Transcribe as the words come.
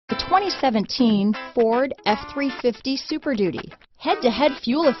2017 Ford F-350 Super Duty. Head-to-head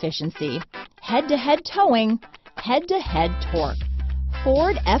fuel efficiency, head-to-head towing, head-to-head torque.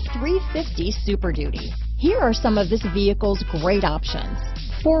 Ford F-350 Super Duty. Here are some of this vehicle's great options: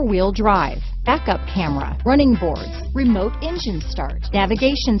 four-wheel drive, backup camera, running boards, remote engine start,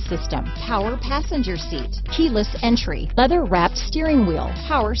 navigation system, power passenger seat, keyless entry, leather-wrapped steering wheel,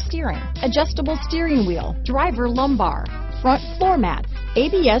 power steering, adjustable steering wheel, driver lumbar, front floor mats,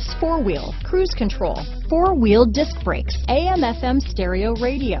 ABS four-wheel, cruise control, four-wheel disc brakes, AM/FM stereo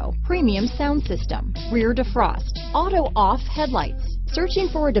radio, premium sound system, rear defrost, auto-off headlights. Searching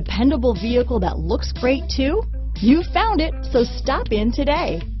for a dependable vehicle that looks great too? You found it, so stop in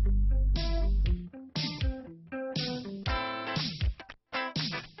today.